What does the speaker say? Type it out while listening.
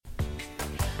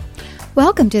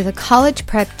Welcome to the College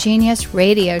Prep Genius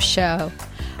Radio Show,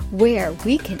 where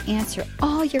we can answer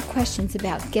all your questions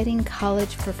about getting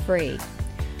college for free.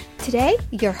 Today,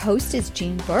 your host is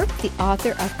Jean Burke, the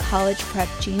author of College Prep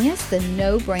Genius, the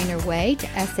no-brainer way to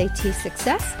SAT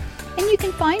success, and you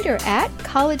can find her at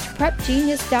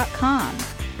collegeprepgenius.com.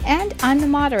 And I'm the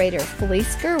moderator,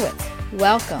 Felice Gerwitz.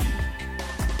 Welcome.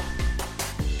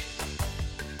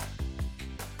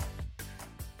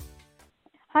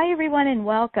 Hi, everyone, and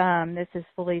welcome. This is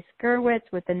Felice Gerwitz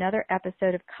with another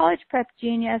episode of College Prep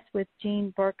Genius with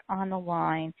Jean Burke on the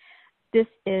line. This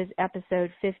is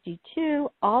episode 52,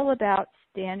 all about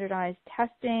standardized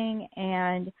testing.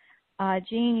 And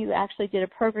Jean, you actually did a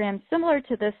program similar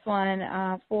to this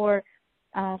one for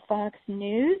Fox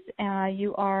News.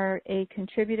 You are a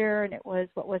contributor, and it was,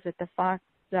 the Fox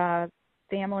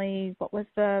Family, what was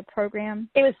the program?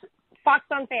 It was Fox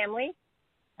on Family.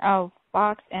 Oh,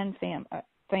 Fox and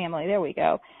Family, there we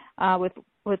go,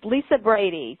 with Lisa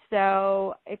Brady.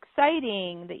 So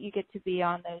exciting that you get to be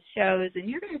on those shows, and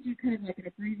you're going to do kind of like an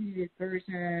abbreviated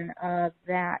version of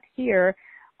that here,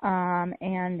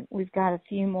 and we've got a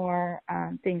few more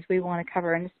things we want to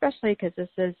cover, and especially because this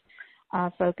is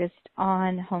focused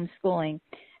on homeschooling.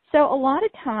 So a lot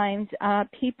of times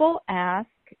people ask,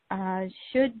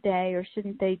 should they or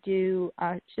should they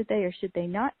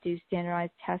not do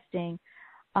standardized testing?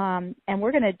 And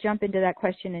we're going to jump into that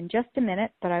question in just a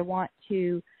minute, but I want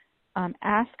to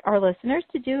ask our listeners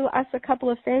to do us a couple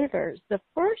of favors. The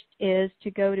first is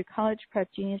to go to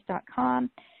collegeprepgenius.com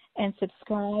and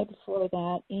subscribe for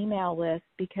that email list,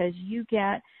 because you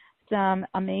get some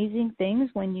amazing things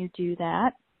when you do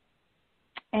that,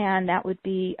 and that would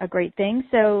be a great thing.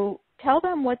 So tell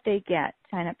them what they get.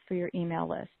 Sign up for your email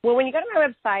list. Well, when you go to my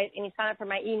website and you sign up for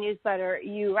my e-newsletter,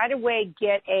 you right away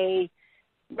get a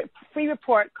free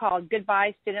report called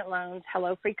Goodbye Student Loans,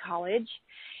 Hello Free College.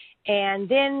 And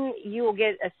then you will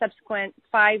get a subsequent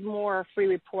 5 more free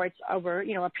reports over,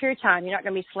 a period of time. You're not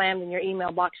going to be slammed in your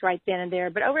email box right then and there.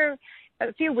 But over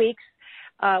a few weeks,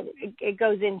 it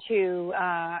goes into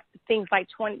things like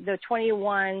the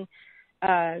 21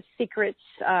 secrets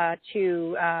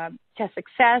to test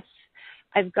success.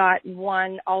 I've got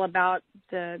one all about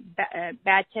the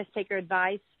bad test taker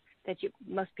advice that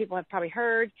most people have probably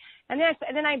heard. And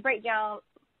then I break down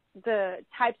the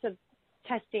types of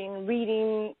testing.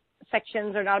 Reading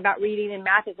sections are not about reading, and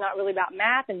math is not really about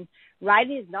math, and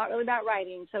writing is not really about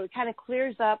writing. So it kind of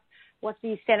clears up what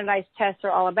these standardized tests are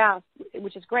all about,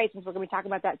 which is great since we're going to be talking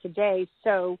about that today.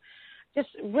 So just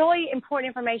really important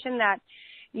information that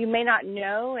you may not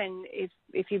know, and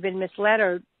if you've been misled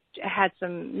or had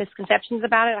some misconceptions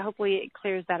about it, hopefully it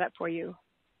clears that up for you.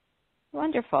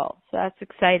 Wonderful. So that's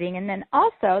exciting. And then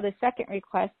also the second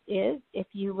request is, if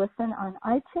you listen on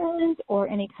iTunes or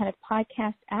any kind of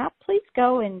podcast app, please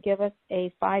go and give us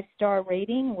a 5-star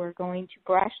rating. We're going to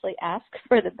brashly ask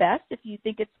for the best. If you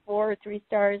think it's 4 or 3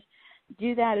 stars,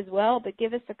 do that as well. But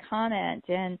give us a comment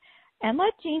and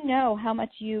let Jean know how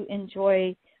much you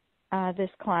enjoy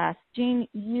this class. Jean,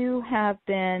 you have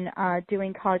been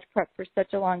doing college prep for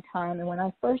such a long time. And when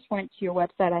I first went to your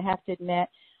website, I have to admit,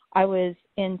 I was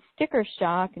in sticker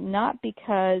shock, not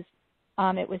because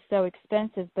it was so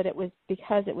expensive, but it was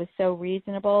because it was so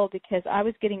reasonable, because I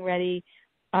was getting ready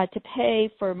to pay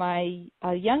for my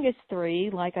youngest 3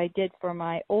 like I did for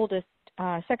my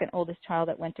second oldest child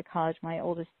that went to college. My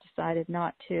oldest decided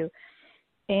not to.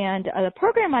 And the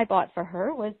program I bought for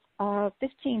her was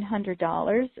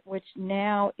 $1,500, which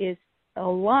now is a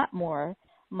lot more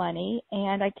money.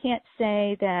 And I can't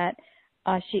say that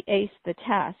she aced the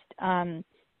test.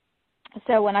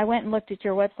 So when I went and looked at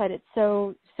your website, it's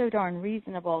so darn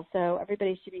reasonable. So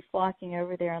everybody should be flocking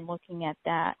over there and looking at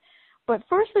that. But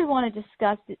first we want to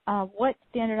discuss what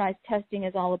standardized testing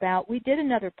is all about. We did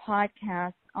another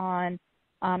podcast on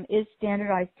is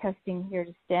standardized testing here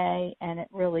to stay, and it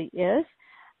really is.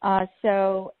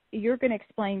 So you're going to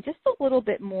explain just a little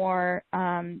bit more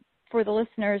for the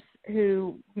listeners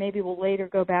who maybe will later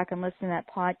go back and listen to that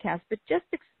podcast, but just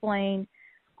explain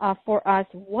for us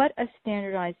what a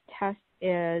standardized test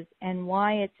is and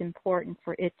why it's important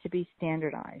for it to be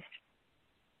standardized.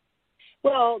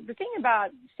 Well, the thing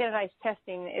about standardized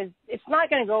testing is it's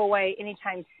not going to go away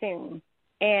anytime soon.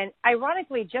 And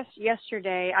ironically, just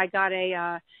yesterday, I got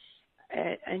an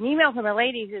email from a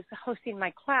lady who's hosting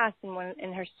my class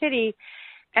in her city,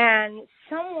 and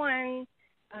someone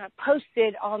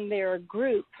posted on their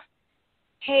group,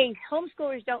 hey,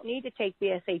 homeschoolers don't need to take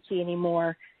the SAT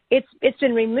anymore. It's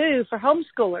been removed for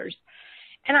homeschoolers.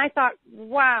 And I thought,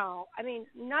 wow, I mean,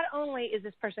 not only is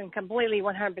this person completely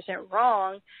 100%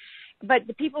 wrong, but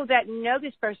the people that know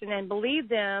this person and believe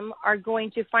them are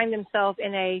going to find themselves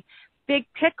in a big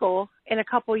pickle in a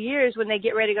couple years when they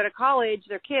get ready to go to college,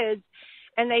 their kids,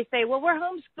 and they say, well, we're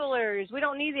homeschoolers. We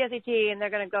don't need the SAT. And they're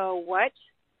going to go, what?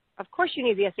 Of course you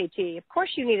need the SAT. Of course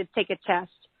you need to take a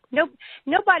test.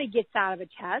 Nobody gets out of a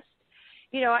test.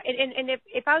 You know, and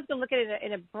if I was to look at it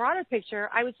in a broader picture,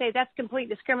 I would say that's complete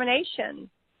discrimination.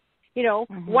 You know,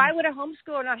 why would a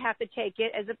homeschooler not have to take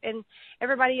it and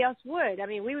everybody else would? I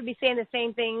mean, we would be saying the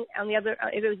same thing on the other,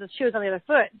 if it was the shoes on the other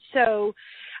foot. So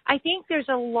I think there's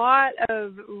a lot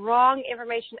of wrong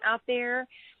information out there.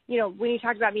 You know, when you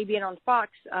talked about me being on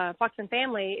Fox and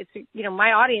Family, it's, you know,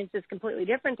 my audience is completely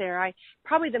different there.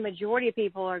 Probably the majority of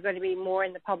people are going to be more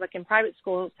in the public and private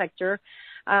school sector.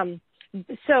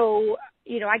 So,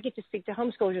 you know, I get to speak to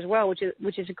homeschoolers as well,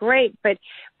 which is great, but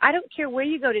I don't care where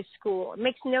you go to school. It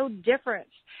makes no difference.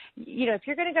 You know, if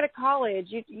you're going to go to college,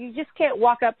 you just can't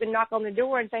walk up and knock on the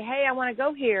door and say, hey, I want to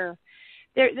go here.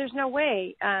 There's no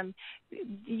way.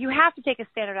 You have to take a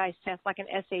standardized test like an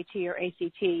SAT or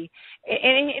ACT.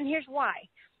 And here's why.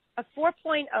 A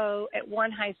 4.0 at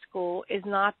one high school is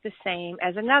not the same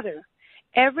as another.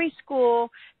 Every school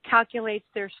calculates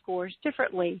their scores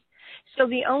differently. So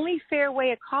the only fair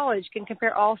way a college can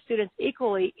compare all students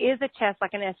equally is a test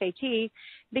like an SAT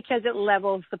because it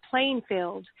levels the playing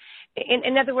field.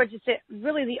 In other words, it's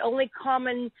really the only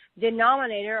common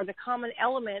denominator or the common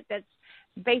element that's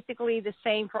basically the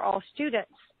same for all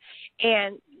students.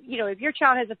 And, you know, if your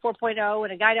child has a 4.0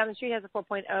 and a guy down the street has a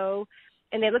 4.0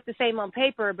 and they look the same on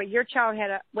paper, but your child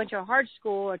went to a hard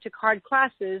school or took hard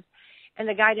classes and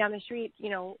the guy down the street, you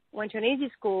know, went to an easy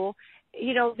school,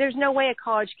 you know, there's no way a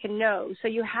college can know. So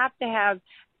you have to have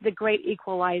the great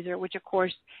equalizer, which, of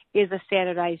course, is a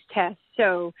standardized test.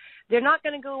 So they're not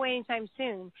going to go away anytime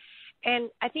soon. And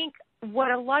I think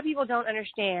what a lot of people don't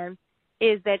understand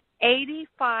is that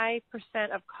 85%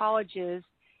 of colleges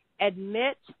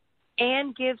admit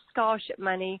and give scholarship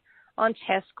money on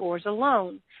test scores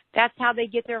alone. That's how they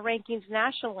get their rankings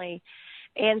nationally.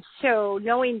 And so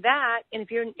knowing that, and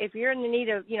if you're in the need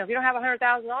of, you know, if you don't have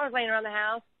 $100,000 laying around the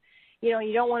house, you know,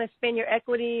 you don't want to spend your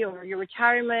equity or your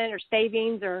retirement or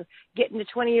savings or get into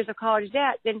 20 years of college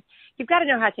debt, then you've got to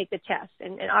know how to take the test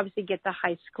and obviously get the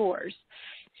high scores.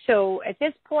 So at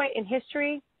this point in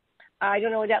history, I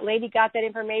don't know where that lady got that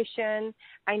information.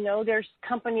 I know there's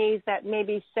companies that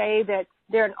maybe say that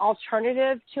they're an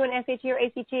alternative to an SAT or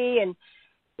ACT, and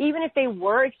even if they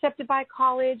were accepted by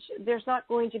college, there's not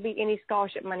going to be any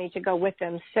scholarship money to go with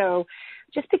them. So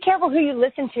just be careful who you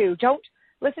listen to. Don't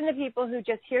listen to people who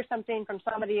just hear something from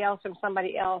somebody else.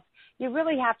 You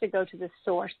really have to go to the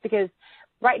source because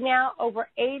right now over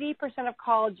 80% of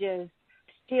colleges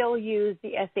still use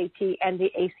the SAT and the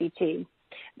ACT.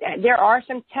 There are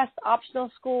some test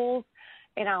optional schools,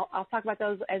 and I'll talk about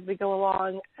those as we go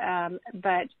along,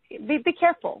 but be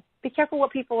careful. Be careful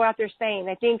what people are out there saying.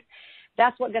 I think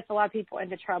that's what gets a lot of people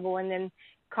into trouble and then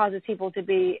causes people to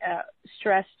be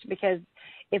stressed because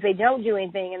if they don't do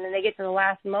anything and then they get to the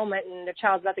last moment and their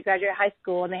child's about to graduate high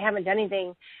school and they haven't done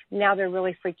anything, now they're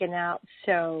really freaking out.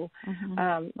 So,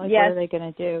 yes. What are they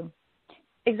going to do?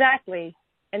 Exactly.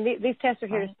 And these tests are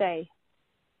here to stay.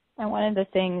 And one of the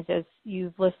things is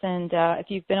you've listened, if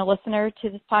you've been a listener to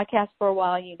this podcast for a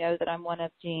while, you know that I'm one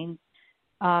of Jean's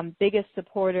biggest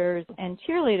supporters and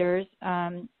cheerleaders.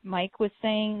 Mike was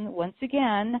saying once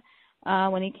again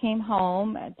when he came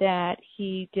home that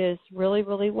he does really,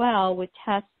 really well with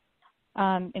tests,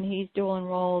 and he's dual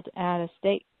enrolled at a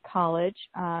state college.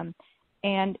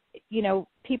 And, you know,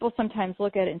 people sometimes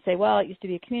look at it and say, well, it used to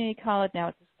be a community college, now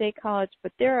it's a state college,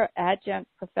 but there are adjunct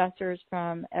professors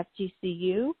from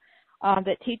FGCU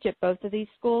that teach at both of these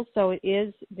schools, so it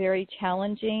is very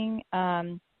challenging.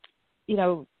 You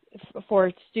know,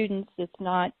 for students, it's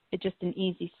not just an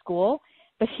easy school,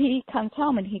 but he comes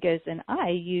home and he goes, and I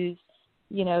use,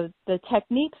 you know, the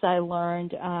techniques I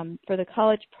learned for the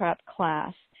college prep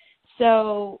class.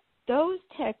 So those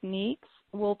techniques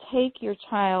will take your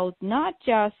child not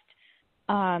just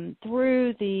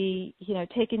through the, you know,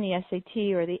 taking the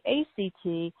SAT or the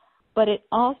ACT, but it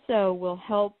also will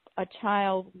help a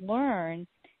child learn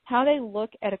how they look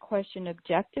at a question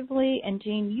objectively. And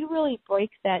Jean, you really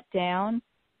break that down.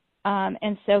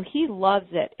 And so he loves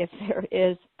it if there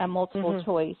is a multiple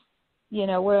choice, you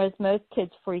know, whereas most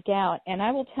kids freak out. And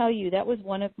I will tell you, that was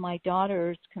one of my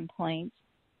daughter's complaints.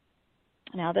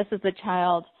 Now, this is a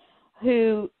child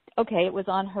who, okay, it was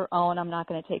on her own. I'm not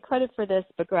going to take credit for this,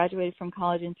 but graduated from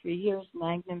college in 3 years,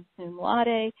 magna cum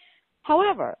laude.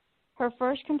 However, her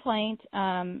first complaint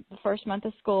the first month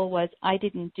of school was, I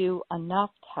didn't do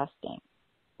enough testing.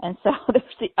 And so there's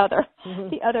the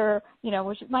other, you know,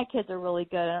 which my kids are really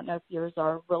good. I don't know if yours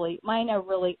are really, mine are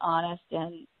really honest,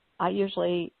 and I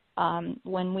usually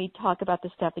when we talk about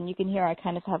this stuff, and you can hear I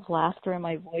kind of have laughter in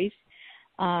my voice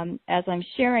as I'm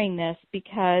sharing this,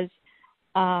 because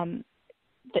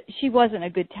she wasn't a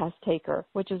good test taker,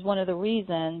 which is one of the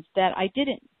reasons that I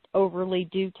didn't overly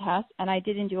do tests, and I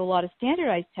didn't do a lot of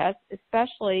standardized tests,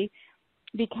 especially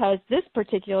because this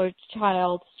particular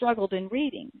child struggled in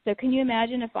reading. So can you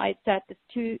imagine if I had sat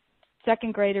this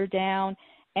second grader down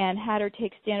and had her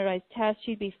take standardized tests,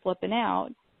 she'd be flipping out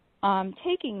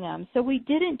taking them. So we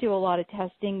didn't do a lot of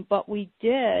testing, but we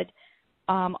did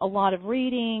a lot of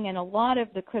reading and a lot of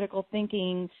the critical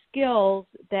thinking skills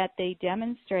that they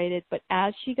demonstrated. But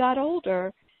as she got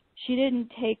older, she didn't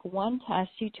take one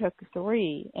test, she took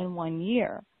 3 in 1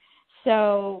 year.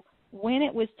 So when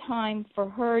it was time for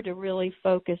her to really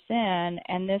focus in,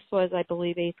 and this was, I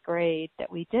believe, 8th grade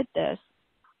that we did this,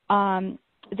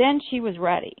 then she was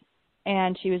ready.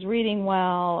 And she was reading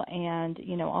well, and,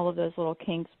 you know, all of those little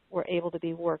kinks were able to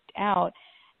be worked out.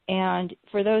 And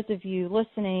for those of you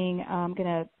listening, I'm going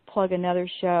to plug another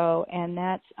show, and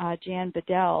that's Jan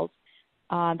Bedell's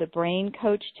The Brain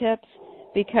Coach Tips,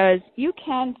 because you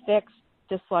can fix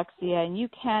dyslexia, and you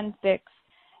can fix,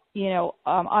 you know,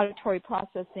 auditory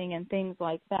processing and things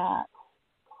like that.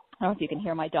 I don't know if you can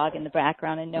hear my dog in the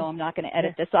background, and no, I'm not going to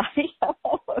edit this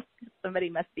audio. Somebody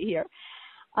must be here.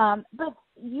 But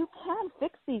you can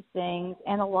fix these things,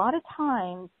 and a lot of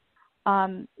times,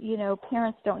 you know,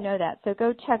 parents don't know that. So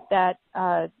go check that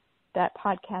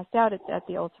podcast out. It's at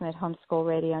the Ultimate Homeschool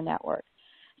Radio Network.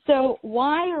 So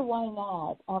why or why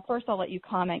not? First, I'll let you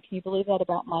comment. Can you believe that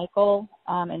about Michael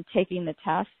and taking the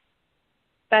test?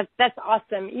 That's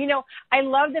awesome. You know, I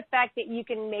love the fact that you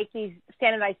can make these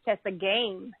standardized tests a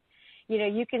game. You know,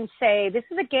 you can say, this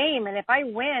is a game, and if I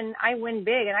win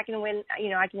big, and I can win, you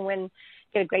know, I can win,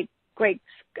 get a great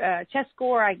test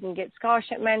score, I can get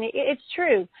scholarship money. It's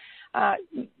true.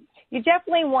 You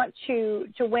definitely want to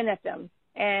win at them,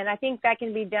 and I think that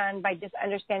can be done by just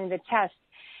understanding the test.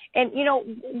 And, you know,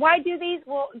 why do these?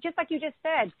 Well, just like you just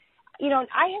said, you know,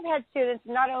 I have had students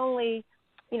not only,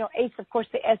 you know, ace, of course,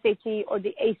 the SAT or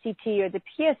the ACT or the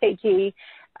PSAT,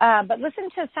 but listen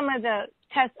to some of the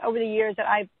tests over the years that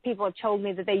people have told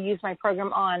me that they use my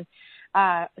program on.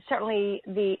 Certainly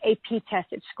the AP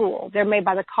test at school, they're made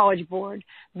by the College Board.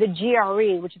 The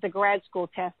GRE, which is the grad school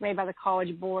test, made by the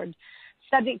College Board.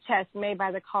 Subject test made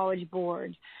by the College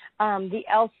Board. The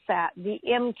LSAT, the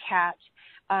MCAT,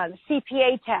 the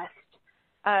CPA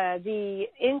test, the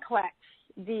NCLEX,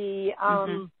 the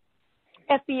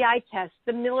FBI test,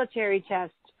 the military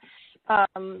test,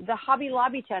 the Hobby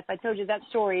Lobby test. I told you that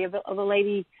story of a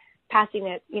lady passing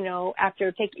it, you know,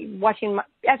 after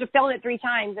failing it 3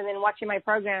 times and then watching my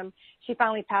program, she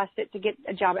finally passed it to get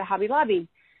a job at Hobby Lobby.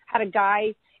 Had a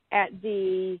guy at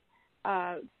the,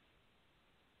 I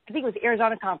think it was the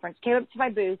Arizona conference, came up to my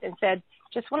booth and said,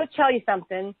 just want to tell you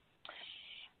something.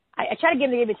 I tried to get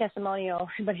him to give me a testimonial,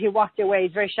 but he walked away.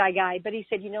 He's a very shy guy. But he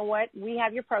said, you know what? We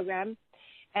have your program,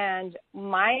 and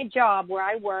my job where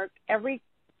I work, every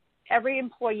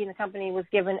employee in the company was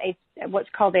given what's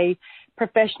called a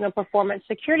professional performance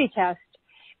security test.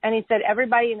 And he said,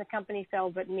 everybody in the company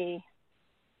failed but me.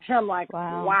 And I'm like,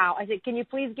 wow. I said, can you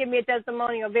please give me a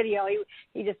testimonial video?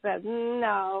 He just said,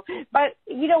 no. But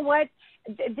you know what?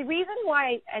 The reason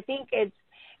why I think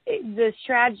the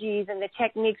strategies and the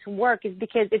techniques work is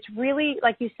because it's really,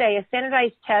 like you say, a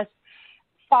standardized test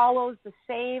follows the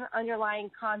same underlying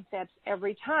concepts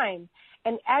every time.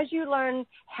 And as you learn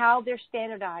how they're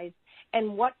standardized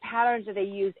and what patterns do they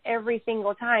use every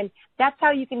single time, that's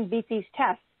how you can beat these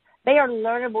tests. They are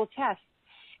learnable tests.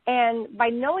 And by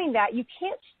knowing that, you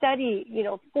can't study, you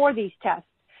know, for these tests.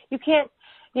 You can't,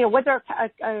 you know, whether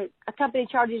a company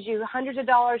charges you hundreds of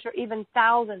dollars or even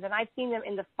thousands, and I've seen them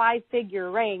in the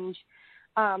 5-figure range,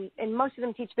 and most of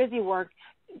them teach busy work.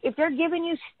 If they're giving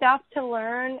you stuff to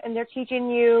learn and they're teaching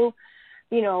you,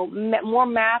 you know, more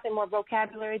math and more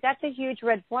vocabulary, that's a huge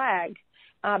red flag,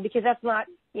 because that's not,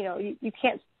 you know, you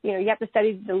can't, you know, you have to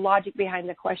study the logic behind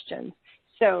the questions.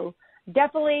 So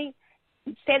definitely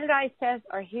standardized tests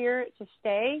are here to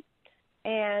stay,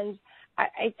 and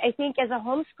I think as a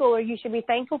homeschooler, you should be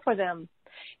thankful for them,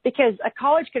 because a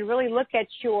college could really look at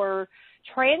your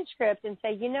transcript and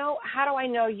say, you know, how do I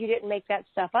know you didn't make that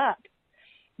stuff up?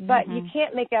 But you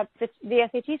can't make up the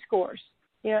SAT scores,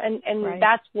 you know, and right.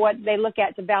 That's what they look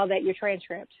at to validate your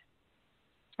transcript.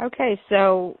 Okay,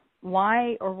 so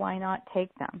why or why not take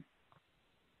them?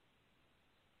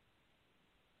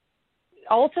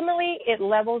 Ultimately, it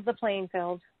levels the playing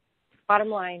field, bottom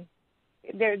line.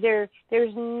 There's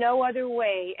no other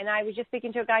way. And I was just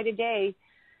speaking to a guy today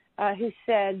who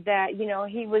said that, you know,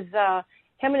 he was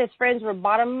him and his friends were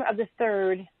bottom of the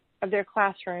third of their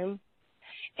classroom,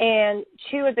 and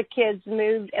 2 of the kids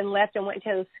moved and left and went to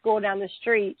the school down the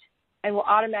street and were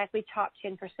automatically top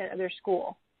 10% of their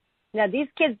school. Now, these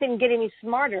kids didn't get any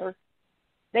smarter.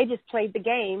 They just played the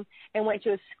game and went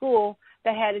to a school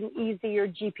that had an easier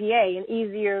GPA, an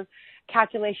easier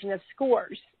calculation of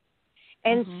scores.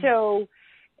 And so,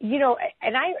 you know,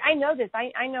 and I know this.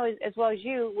 I know as well as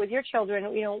you with your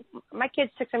children, you know, my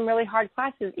kids took some really hard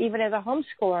classes, even as a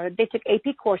homeschooler. They took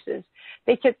AP courses.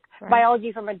 They took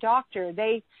biology from a doctor.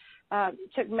 They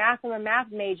took math from a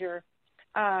math major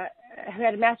who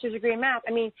had a master's degree in math.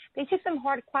 I mean, they took some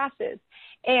hard classes.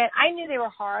 And I knew they were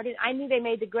hard, and I knew they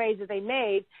made the grades that they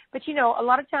made. But, you know, a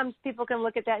lot of times people can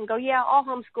look at that and go, yeah, all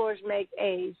homeschoolers make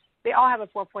A's. They all have a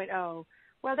 4.0.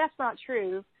 Well, that's not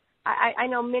true. I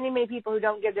know many, many people who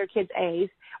don't give their kids A's,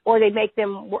 or they make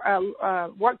them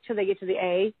work till they get to the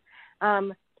A.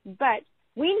 But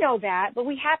we know that, but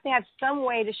we have to have some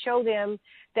way to show them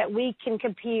that we can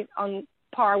compete on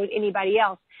par with anybody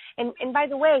else. And by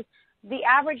the way, the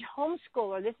average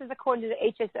homeschooler, this is according to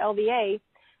the HSLVA,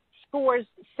 scores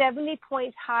 70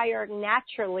 points higher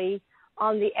naturally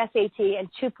on the SAT and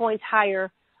 2 points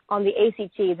higher on the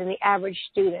ACT than the average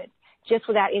student, just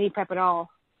without any prep at all.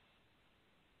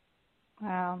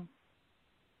 Wow.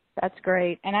 That's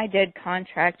great. And I did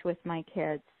contract with my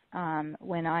kids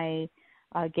when I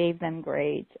gave them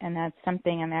grades. And that's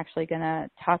something I'm actually going to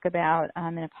talk about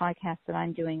in a podcast that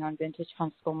I'm doing on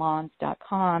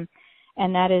VintageHomeschoolMoms.com.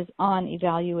 And that is on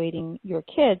evaluating your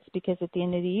kids, because at the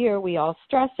end of the year, we all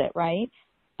stress it, right?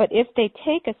 But if they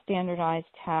take a standardized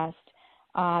test,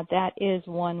 that is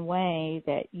one way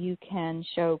that you can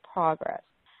show progress.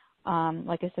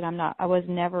 Like I said, I was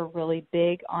never really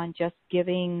big on just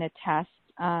giving the test,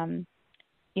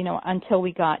 you know, until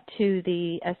we got to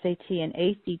the SAT and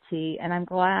ACT. And I'm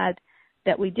glad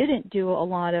that we didn't do a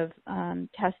lot of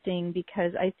testing,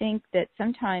 because I think that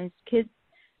sometimes kids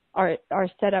are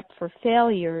set up for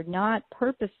failure, not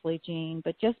purposely, Jean,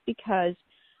 but just because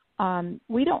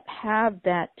we don't have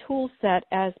that tool set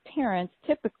as parents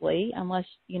typically, unless,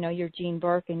 you know, you're Jean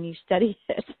Burke and you study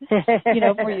it, you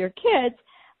know, for your kids.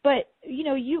 But, you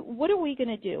know, what are we going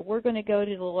to do? We're going to go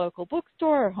to the local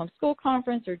bookstore or homeschool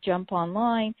conference or jump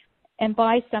online and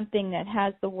buy something that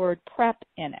has the word prep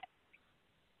in it.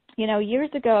 You know,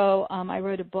 years ago, I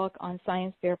wrote a book on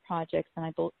science fair projects,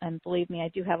 and believe me, I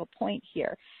do have a point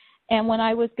here. And when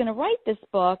I was going to write this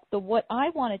book, what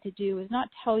I wanted to do was not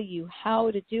tell you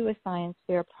how to do a science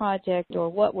fair project or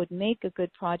what would make a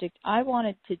good project. I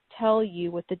wanted to tell you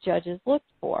what the judges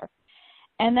looked for.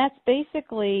 And that's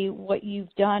basically what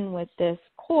you've done with this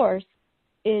course,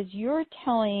 is you're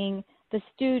telling the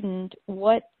student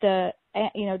what the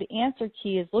answer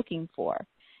key is looking for,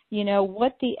 you know,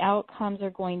 what the outcomes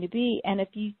are going to be. And if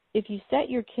you set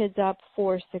your kids up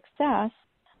for success,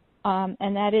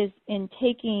 and that is in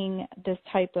taking this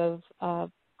type of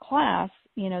class,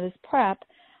 you know, this prep,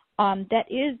 that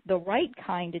is the right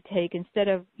kind to take, instead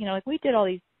of, you know, like we did all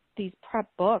these prep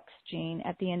books, Jean,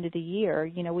 at the end of the year.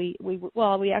 You know, we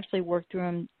actually worked through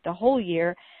them the whole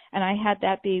year, and I had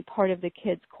that be part of the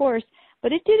kids' course,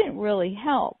 but it didn't really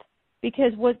help,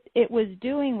 because what it was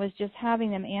doing was just having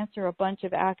them answer a bunch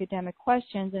of academic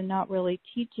questions and not really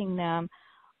teaching them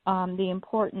the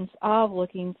importance of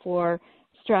looking for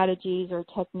strategies or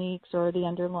techniques or the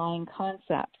underlying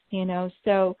concepts, you know.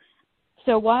 So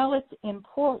while it's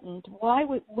important,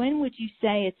 when would you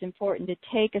say it's important to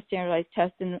take a standardized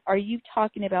test? And are you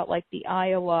talking about like the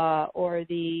Iowa or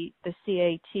the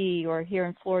CAT, or here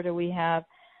in Florida we have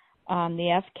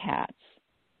the FCATs?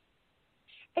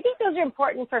 I think those are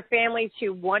important for families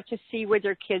who want to see where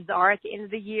their kids are at the end of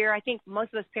the year. I think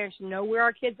most of us parents know where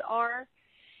our kids are.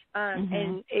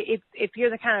 And if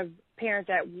you're the kind of parent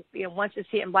that, you know, wants to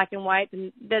see it in black and white,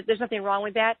 then there's nothing wrong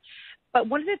with that. But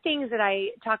one of the things that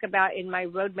I talk about in my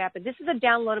roadmap, and this is a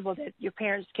downloadable that your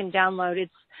parents can download.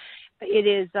 It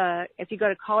is if you go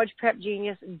to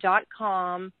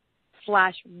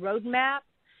collegeprepgenius.com/roadmap,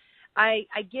 I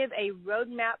give a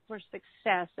roadmap for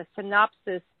success, a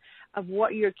synopsis of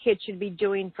what your kids should be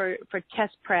doing for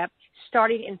test prep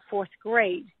starting in 4th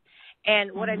grade.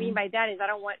 And what I mean by that is I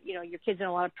don't want, you know, your kids in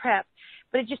a lot of prep,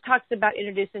 but it just talks about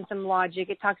introducing some logic.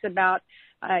 It talks about,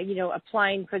 you know,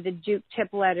 applying for the Duke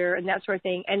tip letter and that sort of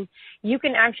thing. And you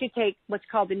can actually take what's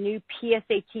called the new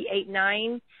PSAT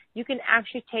 8-9. You can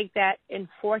actually take that in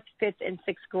 4th, 5th, and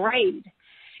 6th grade.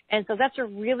 And so that's a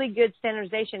really good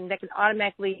standardization that can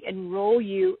automatically enroll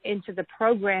you into the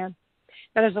program.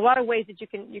 Now, there's a lot of ways that you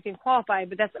can qualify,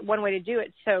 but that's one way to do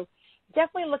it. So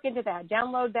definitely look into that.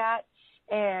 Download that.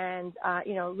 And,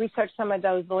 you know, research some of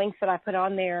those links that I put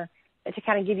on there to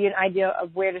kind of give you an idea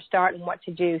of where to start and what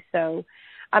to do. So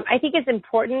I think it's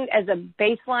important as a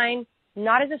baseline,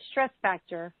 not as a stress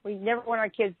factor. We never want our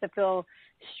kids to feel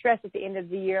stressed at the end of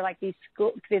the year like these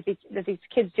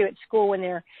kids do at school when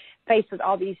they're faced with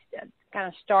all these kind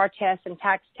of STAR tests and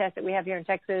tax tests that we have here in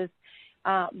Texas.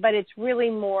 But it's really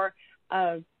more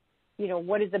of,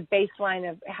 what is the baseline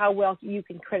of how well you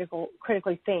can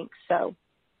critically think. So,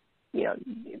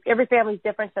 every family's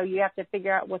different, so you have to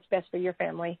figure out what's best for your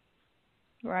family.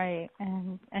 Right,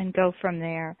 and go from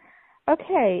there.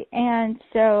 Okay, and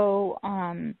so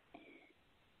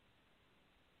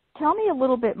tell me a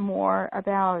little bit more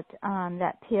about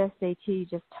that PSAT you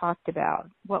just talked about.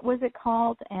 What was it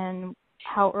called, and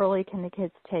how early can the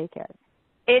kids take it?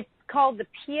 It's called the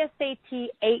PSAT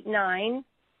 8-9.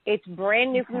 It's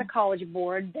brand new from the College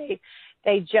Board.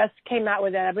 They just came out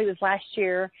with that, I believe it was last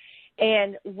year.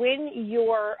 And when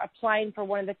you're applying for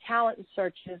one of the talent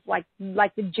searches, like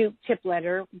the Duke tip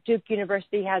letter, Duke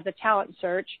University has a talent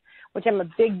search, which I'm a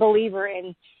big believer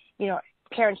in,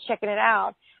 parents checking it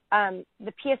out.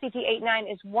 The PSAT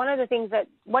 8-9 is one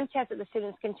test that the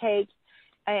students can take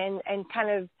and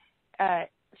kind of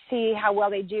see how well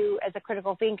they do as a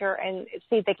critical thinker and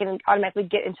see if they can automatically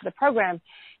get into the program.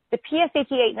 The PSAT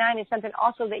 8-9 is something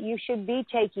also that you should be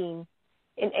taking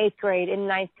in 8th grade, in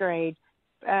 9th grade,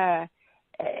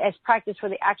 as practice for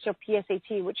the actual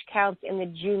PSAT, which counts in the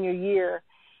junior year.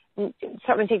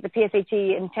 Certainly take the PSAT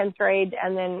in 10th grade,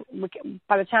 and then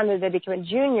by the time that they become a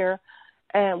junior,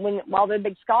 while the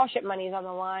big scholarship money is on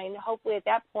the line, hopefully at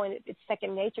that point it's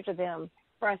second nature to them.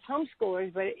 For us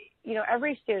homeschoolers, but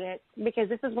every student, because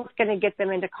this is what's going to get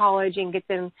them into college and get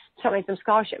them certainly some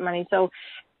scholarship money. So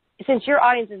since your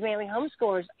audience is mainly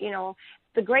homeschoolers,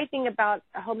 the great thing about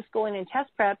homeschooling and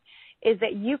test prep is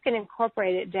that you can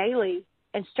incorporate it daily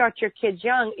and start your kids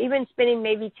young, even spending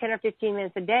maybe 10 or 15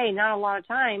 minutes a day, not a lot of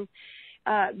time,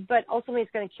 but ultimately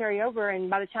it's going to carry over.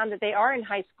 And by the time that they are in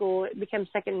high school, it becomes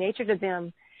second nature to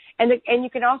them. And you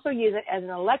can also use it as an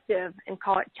elective and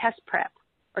call it test prep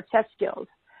or test skills.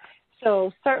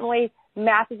 So certainly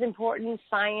math is important,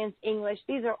 science, English,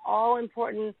 these are all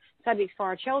important subjects for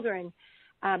our children.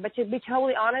 But to be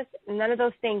totally honest, none of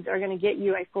those things are going to get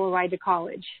you a full ride to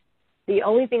college. The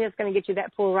only thing that's going to get you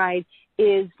that full ride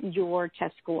is your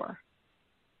test score.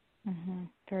 Mm-hmm.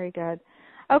 Very good.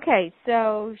 Okay,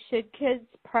 so should kids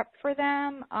prep for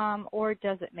them, or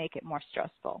does it make it more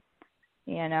stressful?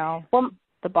 Well,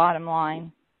 the bottom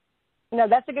line. No,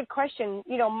 that's a good question.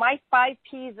 My 5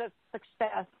 P's of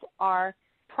success are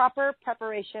proper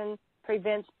preparation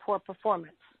prevents poor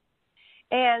performance.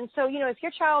 And so, if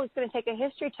your child is going to take a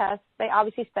history test, they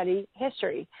obviously study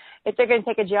history. If they're going to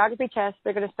take a geography test,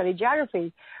 they're going to study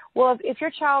geography. Well, if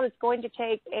your child is going to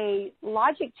take a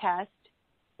logic test,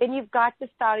 then you've got to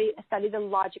study the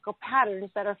logical patterns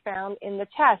that are found in the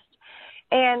test.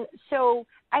 And so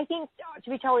I think, to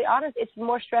be totally honest, it's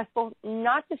more stressful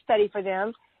not to study for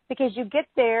them, because you get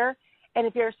there, and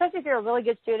especially if you're a really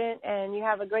good student and you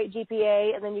have a great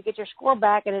GPA, and then you get your score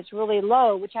back and it's really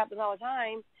low, which happens all the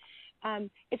time,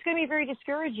 it's going to be very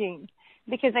discouraging,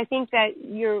 because I think that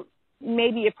you're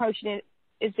maybe approaching it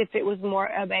as if it was more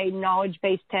of a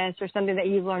knowledge-based test or something that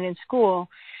you've learned in school.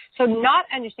 So not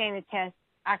understanding the test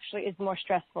actually is more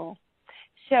stressful.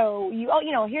 So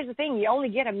here's the thing: you only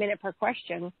get a minute per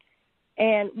question.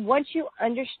 And once you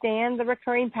understand the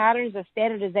recurring patterns of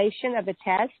standardization of the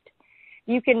test,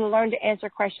 you can learn to answer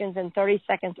questions in 30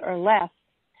 seconds or less,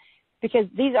 because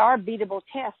these are beatable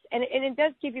tests. And it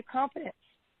does give you confidence.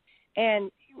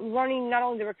 And learning not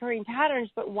only the recurring patterns,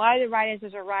 but why the right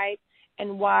answers are right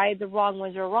and why the wrong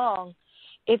ones are wrong.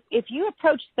 If you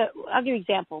approach I'll give you an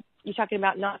example. You're talking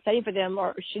about not studying for them,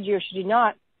 or should you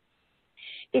not.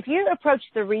 If you approach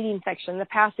the reading section, the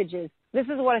passages, this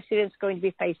is what a student's going to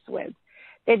be faced with.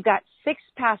 They've got 6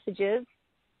 passages,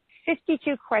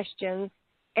 52 questions,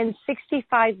 and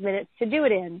 65 minutes to do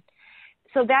it in.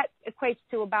 So that equates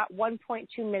to about 1.2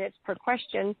 minutes per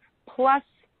question, plus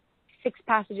 6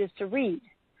 passages to read.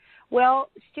 Well,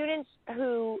 students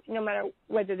who, no matter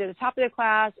whether they're the top of their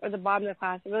class or the bottom of the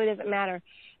class, it really doesn't matter.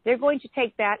 They're going to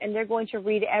take that and they're going to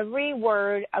read every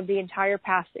word of the entire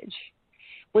passage,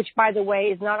 which, by the way,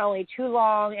 is not only too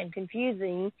long and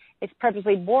confusing, it's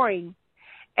purposely boring.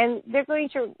 And they're going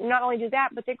to not only do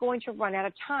that, but they're going to run out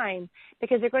of time,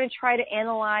 because they're going to try to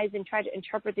analyze and try to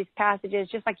interpret these passages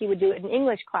just like you would do it in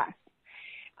English class.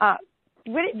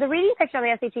 The reading section on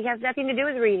the SAT has nothing to do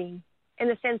with reading, in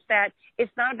the sense that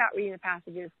it's not about reading the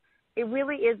passages. It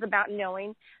really is about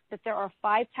knowing that there are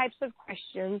 5 types of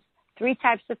questions, 3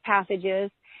 types of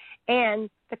passages, and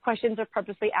the questions are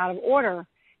purposely out of order.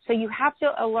 So you have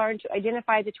to learn to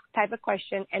identify the type of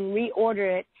question and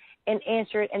reorder it and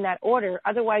answer it in that order.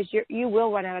 Otherwise, you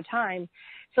will run out of time.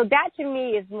 So that to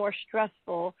me is more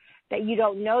stressful, that you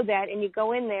don't know that, and you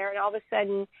go in there and all of a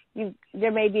sudden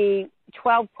there may be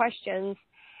 12 questions,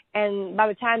 and by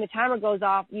the time the timer goes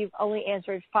off, you've only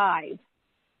answered 5,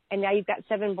 and now you've got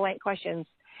 7 blank questions.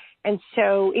 And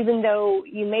so even though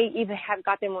you may even have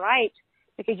got them right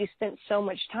because you spent so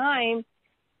much time,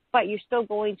 but you're still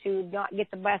going to not get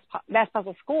the best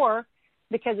possible score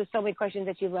because of so many questions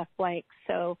that you left blank.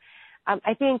 So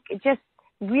I think just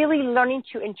really learning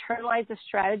to internalize the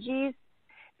strategies,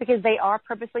 because they are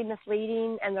purposely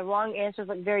misleading and the wrong answers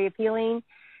look very appealing.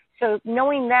 So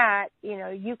knowing that,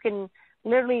 you can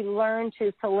literally learn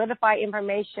to solidify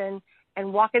information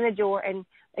and walk in the door and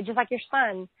just like your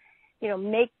son,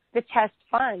 make the test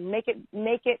fun. Make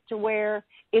it to where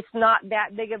it's not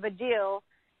that big of a deal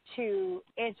to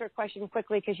answer a question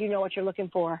quickly because you know what you're looking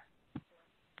for.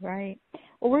 Right.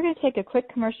 Well, we're going to take a quick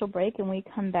commercial break, and when we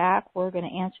come back, we're going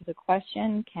to answer the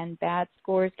question, can bad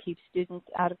scores keep students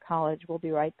out of college? We'll be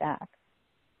right back.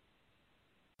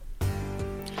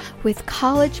 With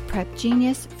College Prep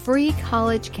Genius, free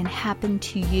college can happen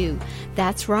to you.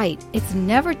 That's right. It's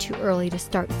never too early to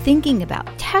start thinking about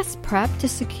test prep to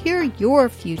secure your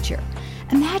future.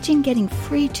 Imagine getting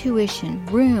free tuition,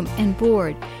 room and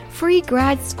board, free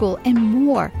grad school, and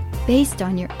more based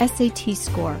on your SAT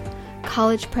score.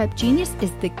 College Prep Genius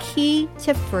is the key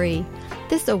to free.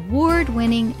 This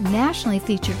award-winning, nationally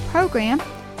featured program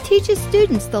teaches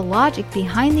students the logic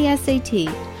behind the SAT.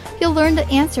 You'll learn to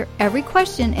answer every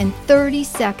question in 30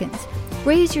 seconds.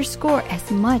 Raise your score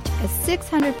as much as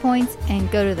 600 points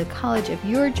and go to the college of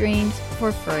your dreams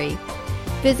for free.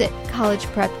 Visit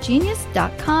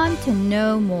collegeprepgenius.com to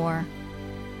know more.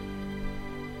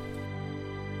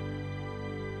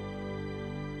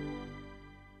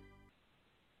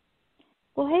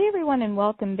 Well, hey, everyone, and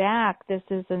welcome back. This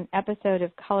is an episode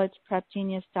of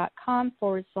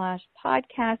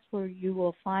collegeprepgenius.com/podcast where you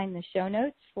will find the show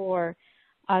notes for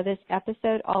this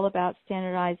episode all about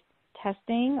standardized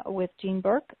testing with Jean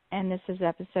Burke, and this is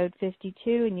episode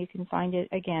 52, and you can find it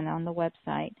again on the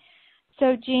website.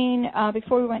 So, Jean,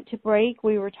 before we went to break,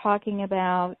 we were talking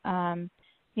about,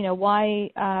 why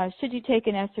should you take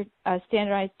a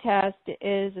standardized test?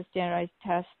 Is a standardized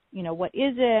test, what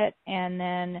is it? And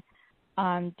then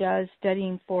does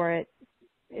studying for it,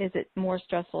 is it more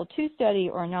stressful to study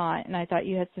or not? And I thought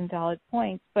you had some valid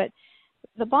points. But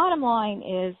the bottom line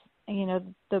is,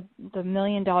 the $1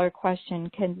 million question,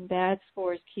 can bad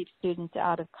scores keep students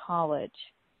out of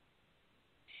college?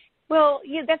 Well,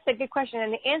 that's a good question.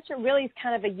 And the answer really is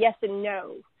kind of a yes and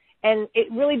no. And it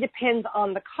really depends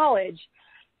on the college.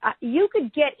 You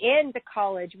could get into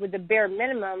college with the bare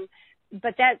minimum,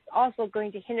 but that's also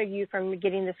going to hinder you from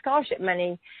getting the scholarship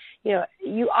money.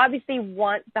 You obviously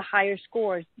want the higher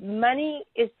scores. Money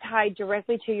is tied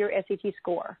directly to your SAT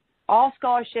score. All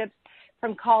scholarships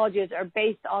from colleges are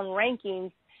based on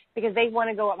rankings because they want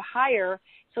to go up higher.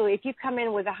 So if you come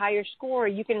in with a higher score,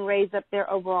 you can raise up their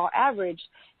overall average.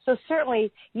 So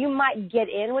certainly you might get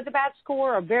in with a bad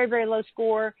score or a very, very low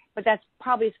score, but that's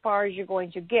probably as far as you're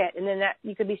going to get. And then that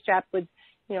you could be strapped with,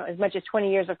 as much as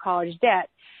 20 years of college debt.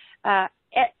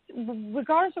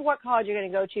 Regardless of what college you're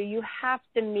going to go to, you have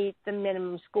to meet the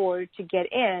minimum score to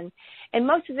get in. And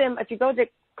most of them, if you go to the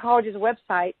college's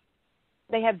website,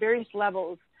 they have various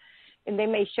levels. And they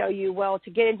may show you, well, to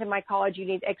get into my college, you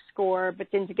need X score, but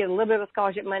then to get a little bit of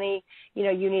scholarship money, you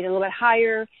need a little bit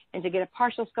higher. And to get a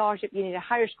partial scholarship, you need a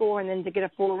higher score. And then to get a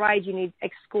full ride, you need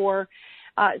X score.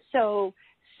 So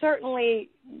certainly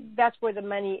that's where the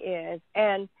money is.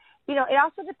 And, it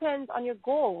also depends on your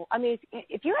goal. I mean,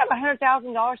 if you have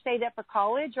 $100,000 saved up for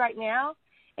college right now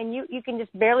and you can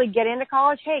just barely get into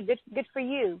college, hey, good for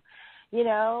you.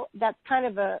 That's kind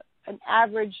of an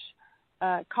average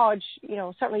college.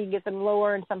 Certainly you can get some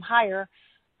lower and some higher,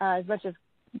 as much as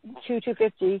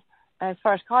 $250 as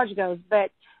far as college goes.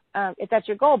 But if that's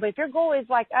your goal. But if your goal is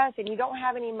like us and you don't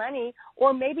have any money,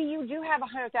 or maybe you do have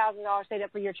 $100,000 saved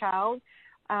up for your child,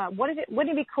 wouldn't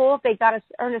it be cool if they got to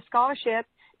earn a scholarship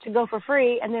to go for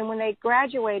free, and then when they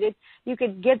graduated, you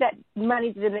could give that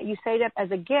money to them that you saved up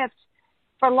as a gift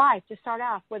for life to start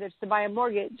off, whether it's to buy a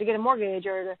mortgage, to get a mortgage,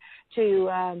 or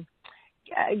to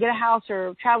get a house,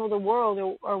 or travel the world,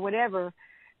 or whatever.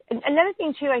 And another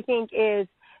thing too, I think, is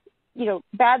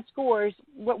bad scores.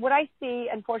 What I see,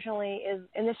 unfortunately, is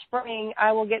in the spring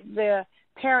I will get the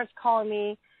parents calling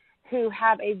me who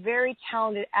have a very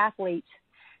talented athlete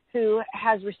who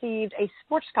has received a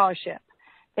sports scholarship.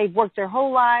 They've worked their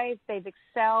whole life, they've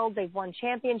excelled, they've won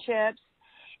championships,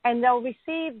 and they'll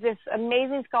receive this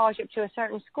amazing scholarship to a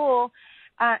certain school,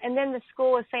 and then the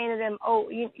school is saying to them,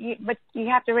 but you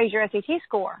have to raise your SAT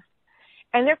score.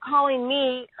 And they're calling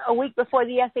me a week before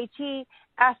the SAT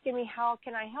asking me how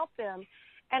can I help them.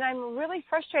 And I'm really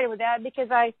frustrated with that because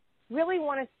I really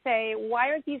want to say, why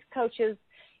aren't these coaches,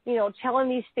 telling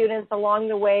these students along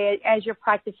the way as you're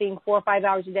practicing 4 or 5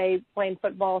 hours a day playing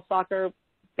football, soccer,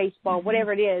 baseball,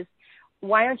 whatever it is,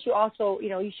 why aren't you also,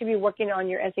 you should be working on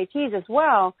your SATs as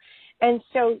well. And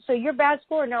so your bad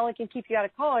score not only can keep you out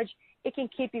of college, it can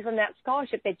keep you from that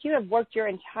scholarship that you have worked your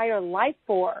entire life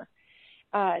for,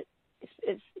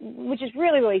 which is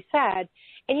really, really sad.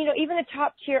 And, even the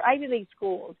top tier Ivy League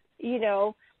schools, you're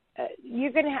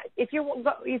going to have, if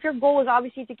your goal is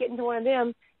obviously to get into one of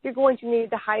them, you're going to need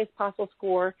the highest possible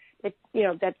score that,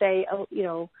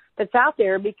 that's out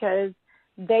there, because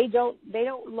they don't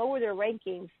lower their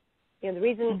rankings. The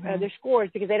reason their scores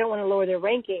because they don't want to lower their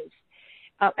rankings.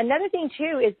 Another thing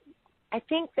too is I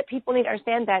think that people need to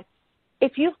understand that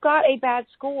if you've got a bad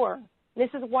score, this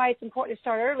is why it's important to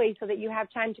start early so that you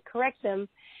have time to correct them.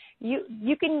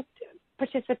 You can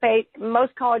participate.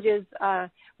 Most colleges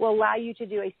will allow you to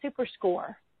do a super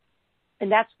score,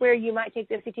 and that's where you might take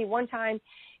the SAT one time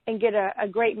and get a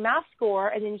great math score,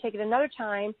 and then you take it another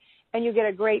time and you get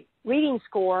a great reading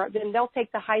score. Then they'll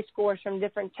take the high scores from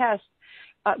different tests,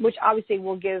 which obviously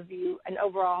will give you an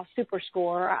overall super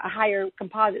score, a higher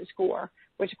composite score,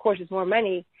 which of course is more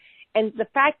money. And the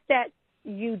fact that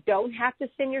you don't have to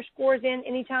send your scores in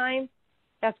anytime,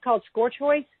 that's called score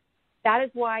choice. That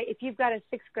is why if you've got a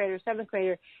 6th grader, 7th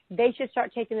grader, they should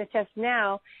start taking the test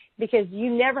now, because you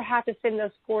never have to send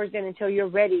those scores in until you're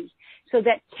ready. So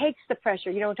that takes the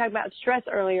pressure. We talked about stress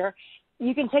earlier.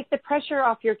 You can take the pressure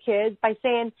off your kids by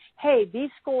saying, hey,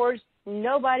 these scores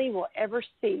nobody will ever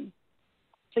see.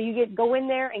 So you go in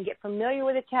there and get familiar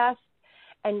with the test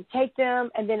and take them,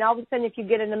 and then all of a sudden if you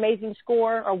get an amazing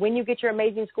score, or when you get your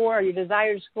amazing score or your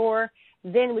desired score,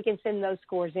 then we can send those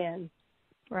scores in.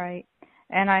 Right.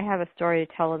 And I have a story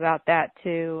to tell about that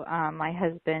too. My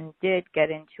husband did get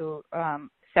into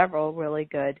several really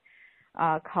good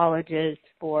colleges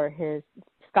for his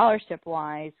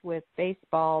scholarship-wise with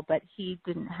baseball, but he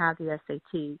didn't have the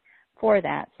SAT for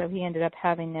that. So he ended up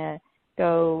having to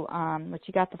go, which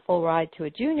he got the full ride to a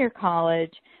junior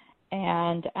college,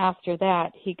 and after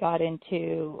that he got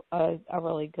into a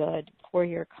really good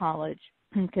 4-year college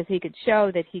because he could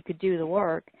show that he could do the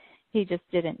work. He just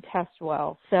didn't test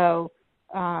well. So,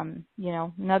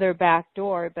 another back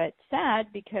door, but sad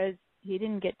because he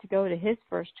didn't get to go to his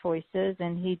first choices,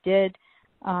 and he did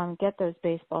get those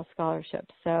baseball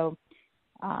scholarships. So,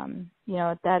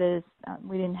 that is,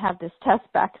 we didn't have this test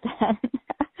back then,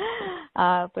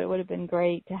 but it would have been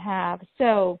great to have.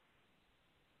 So,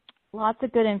 lots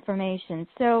of good information.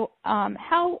 So,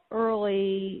 how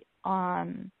early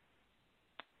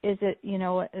is it,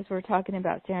 as we're talking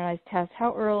about standardized tests,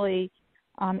 how early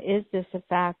is this a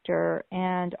factor?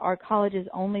 And are colleges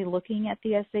only looking at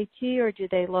the SAT, or do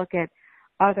they look at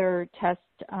other test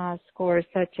scores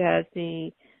such as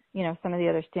some of the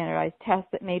other standardized tests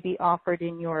that may be offered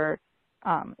in your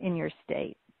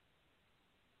state?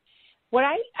 What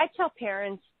I tell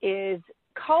parents is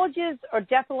colleges are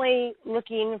definitely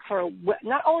looking for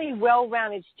not only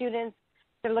well-rounded students,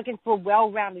 they're looking for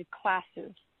well-rounded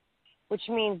classes, which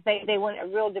means they want a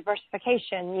real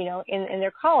diversification, in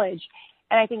their college.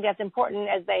 And I think that's important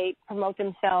as they promote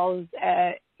themselves,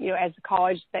 as a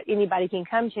college that anybody can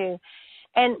come to.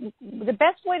 And the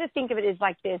best way to think of it is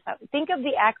like this. Think of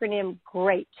the acronym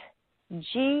GREAT,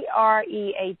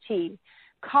 GREAT.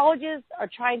 Colleges are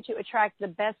trying to attract the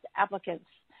best applicants.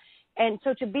 And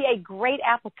so to be a great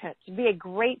applicant, to be a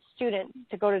great student,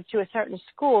 to go to a certain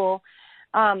school,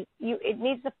 it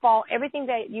needs to fall, everything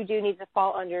that you do needs to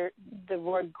fall under the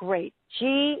word great.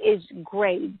 G is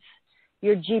grades,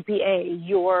 your GPA,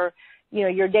 your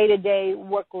day-to-day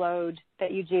workload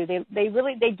that you do.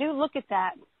 They do look at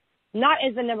that, not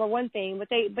as the number one thing, but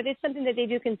it's something that they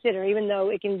do consider, even though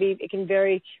it can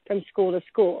vary from school to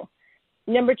school.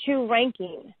 Number 2,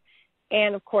 ranking.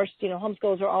 And of course,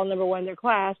 homeschools are all number 1 in their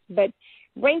class, but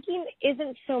ranking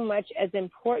isn't so much as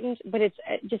important, but it's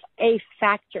just a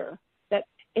factor that,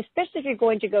 especially if you're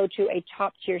going to go to a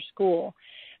top tier school,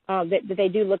 that they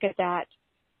do look at that.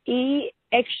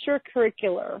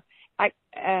 Extracurricular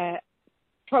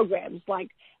programs, like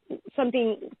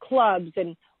clubs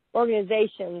and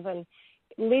organizations and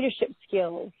leadership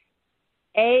skills.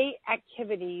 A,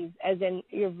 activities, as in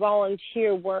your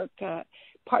volunteer work,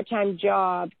 part-time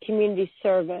job, community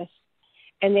service.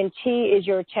 And then T is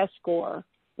your test score,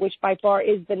 which by far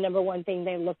is the number 1 thing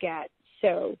they look at.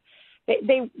 So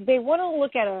they want to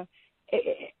look at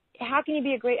how can you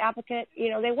be a great applicant?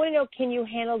 They want to know, can you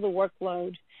handle the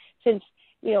workload? Since,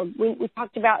 we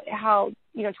talked about how,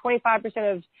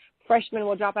 25% of freshmen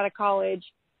will drop out of college,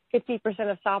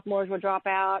 50% of sophomores will drop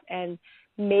out, and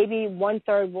maybe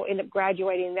 1/3 will end up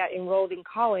graduating that enrolled in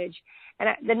college.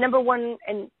 And the number one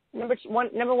and number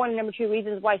two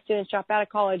reasons why students drop out of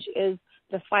college is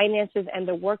the finances and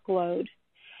the workload.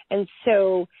 And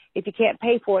so if you can't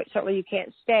pay for it, certainly you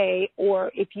can't stay,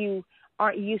 or if you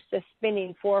aren't used to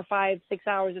spending 4 or 5, 6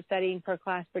 hours of studying per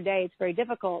class per day, it's very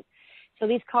difficult. So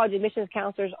these college admissions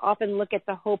counselors often look at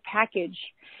the whole package.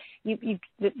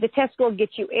 The test score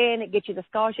gets you in, it gets you the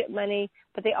scholarship money,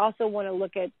 but they also want to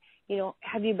look at,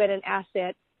 have you been an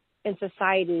asset in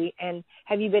society, and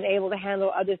have you been able to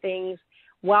handle other things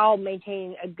while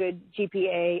maintaining a good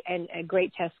GPA and a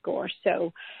great test score.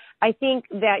 So I think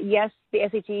that, yes, the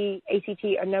SAT,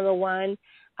 ACT are number one,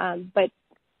 but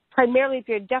primarily if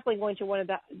you're definitely going to one of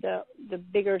the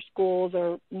bigger schools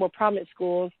or more prominent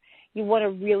schools, you want to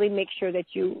really make sure that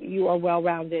you are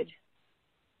well-rounded.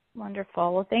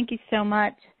 Wonderful. Well, thank you so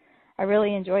much. I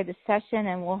really enjoyed the session,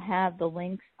 and we'll have the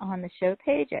links on the show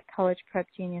page at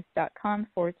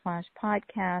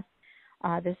collegeprepgenius.com/podcast.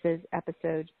 This is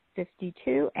episode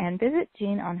 52, and visit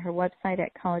Jean on her website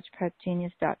at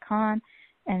collegeprepgenius.com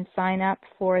and sign up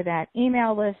for that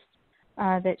email list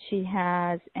that she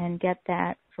has and get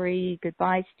that free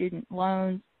Goodbye Student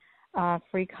Loans,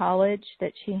 free college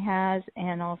that she has,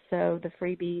 and also the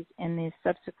freebies in the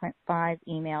subsequent 5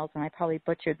 emails. And I probably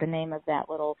butchered the name of that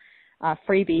little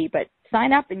freebie, but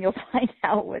sign up and you'll find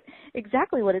out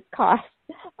exactly what it's cost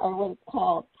or what it's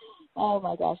called. Oh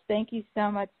my gosh. Thank you so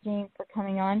much, Jean, for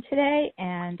coming on today,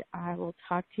 and I will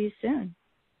talk to you soon.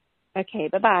 Okay,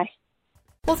 bye-bye.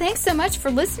 Well, thanks so much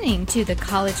for listening to the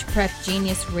College Prep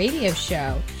Genius radio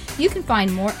show. You can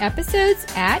find more episodes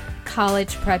at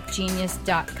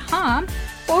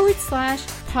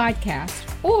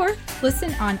collegeprepgenius.com/podcast, or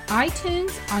listen on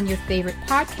iTunes, on your favorite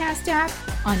podcast app,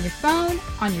 on your phone,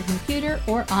 on your computer,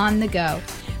 or on the go.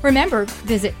 Remember,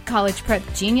 visit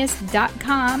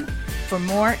collegeprepgenius.com for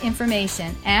more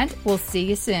information, and we'll see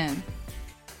you soon.